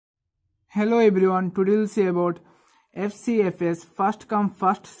Hello everyone, today we'll see about FCFS, first come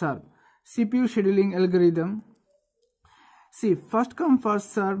first serve CPU scheduling algorithm. See, first come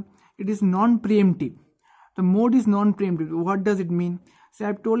first serve, it is non-preemptive. The mode is non-preemptive. What does it mean? See,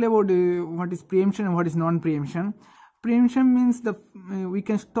 I've told about what is preemption and what is non-preemption. Preemption means we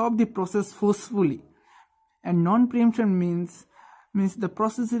can stop the process forcefully, and non-preemption means the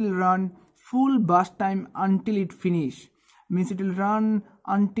process will run full burst time until it finish. Means it will run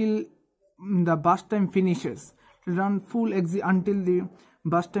until the burst time finishes. It will run full exit until the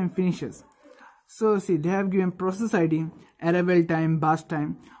burst time finishes. So see, they have given process ID, arrival time, burst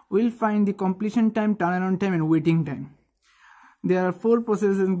time. We'll find the completion time, turnaround time, and waiting time. There are 4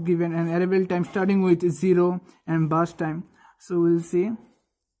 processes given, and arrival time starting with 0 and burst time. So we'll see.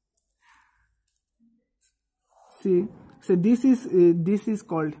 So this is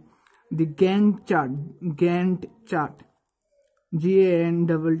called the Gantt chart. Gantt chart.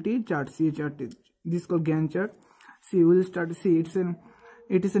 Gantt chart. See chart. This is called Gantt chart. See, we'll start. See,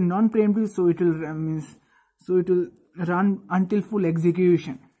 it is a non-preemptive, so it will run until full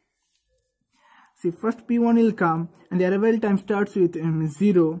execution. See, first P1 will come, and the arrival time starts with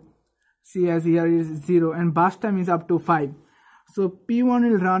 0. See, as here is 0, and burst time is up to 5. So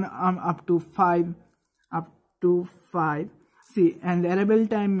P1 will run up to 5. See, and the arrival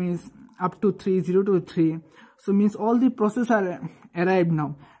time is up to 3, 0 to 3. So means all the process are arrived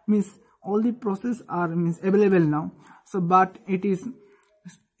now. Means all the process are available now. So but it is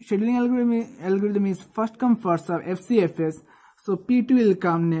scheduling algorithm is first come first serve, FCFS. So P2 will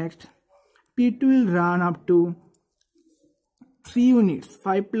come next. P2 will run up to 3 units.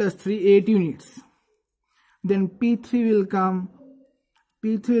 5 plus 3, 8 units. Then P3 will come.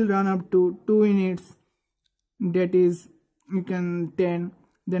 P3 will run up to 2 units. That is, 10.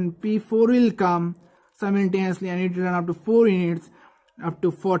 Then P4 will come simultaneously, and it will run up to 4 units, up to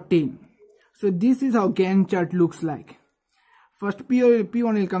 14. So this is how Gantt chart looks like. First P1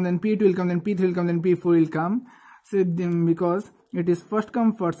 will come, then P2 will come, then P3 will come, then P4 will come. So because it is first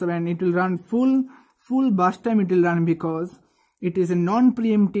come first serve, and it will run full burst time. It will run because it is a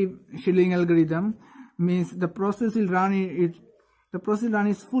non-preemptive scheduling algorithm. Means the process will run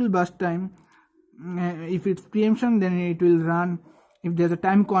is full burst time. If it's preemption, then it will run. If there's a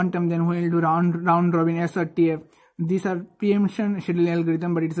time quantum, then we will do round robin SRTF. These are preemption scheduling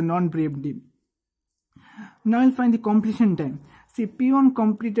algorithm, but it's a non-preemptive. Now we'll find the completion time. See, P1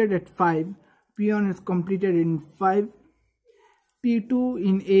 completed at 5. P1 is completed in 5. P2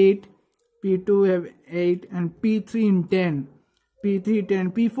 in 8. P2 have 8, and P3 in 10. P3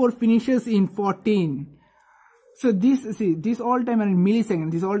 10. P4 finishes in 14. So this all time are in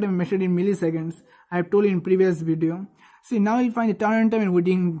milliseconds. This all time measured in milliseconds. I have told you in previous video. See, now you'll find the turnaround time and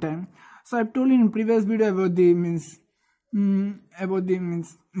waiting time. So I've told you in previous video about the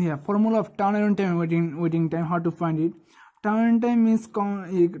formula of turnaround time and waiting time. How to find it? Turnaround time means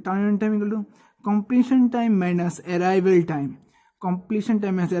turnaround time equal to completion time minus arrival time. Completion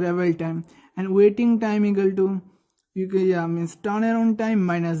time minus arrival time, and waiting time equal to turnaround time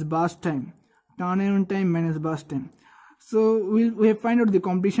minus burst time. Turnaround time minus burst time. So we have find out the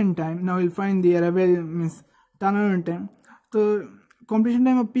completion time. Now we'll find the arrival turnaround time. So completion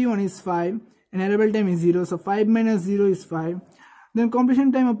time of P1 is 5 and arrival time is 0. So 5 minus 0 is 5. Then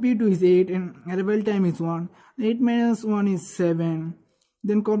completion time of P2 is 8 and arrival time is 1. 8 minus 1 is 7.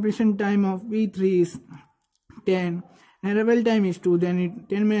 Then completion time of P3 is 10 and arrival time is 2. Then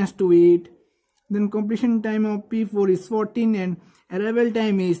 10 minus 2 8. Then completion time of P4 is 14 and arrival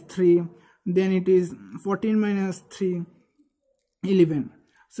time is 3. Then it is 14 minus 3, 11.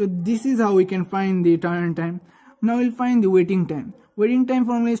 So this is how we can find the turnaround time. Now we'll find the waiting time. Waiting time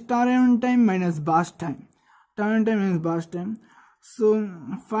formula is turnaround time minus burst time. Turnaround time minus burst time. So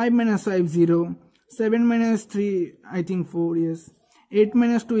 5 minus 5 0. 7 minus 3 I think 4, yes. 8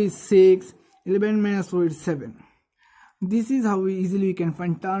 minus 2 is 6. 11 minus 4 is 7. This is how we can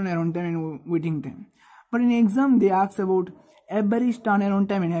find turnaround time and waiting time. But in exam they ask about average turnaround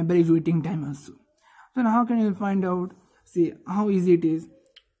time and average waiting time also. So now how can you find out? See how easy it is.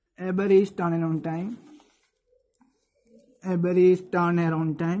 Average turnaround time. Average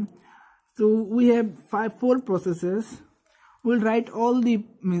turnaround time. So we have 4 processes. We'll write all the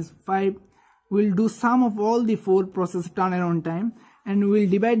 5. We'll do sum of all the 4 process turnaround time, and we'll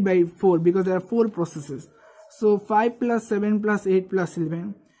divide by 4 because there are 4 processes. So 5 plus 7 plus 8 plus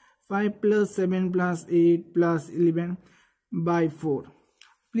 11. 5 plus 7 plus 8 plus 11 by 4.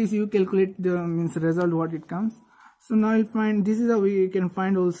 Please you calculate the result what it comes. So now you'll find this is how we can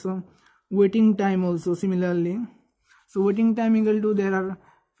find also waiting time also similarly. So waiting time equal to, there are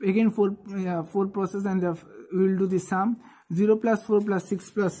again 4 process, and we will do the sum. 0 plus 4 plus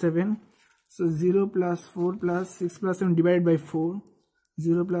 6 plus 7. So 0 plus 4 plus 6 plus 7 divided by 4.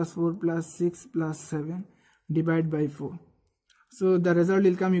 0 plus 4 plus 6 plus 7 divided by 4. So the result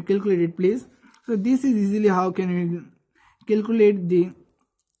will come, you calculate it please. So this is easily how can we calculate the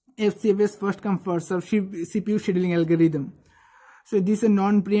FCFS first come first serve CPU scheduling algorithm. So this is a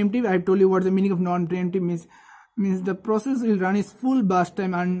non-preemptive. I have told you what the meaning of non-preemptive means the process will run its full burst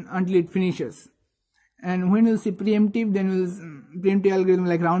time until it finishes. And when we'll see preemptive, then we'll preemptive algorithm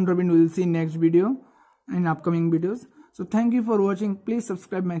like round robin we'll see next video in upcoming videos. So thank you for watching. Please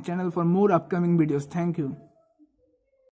subscribe my channel for more upcoming videos. Thank you.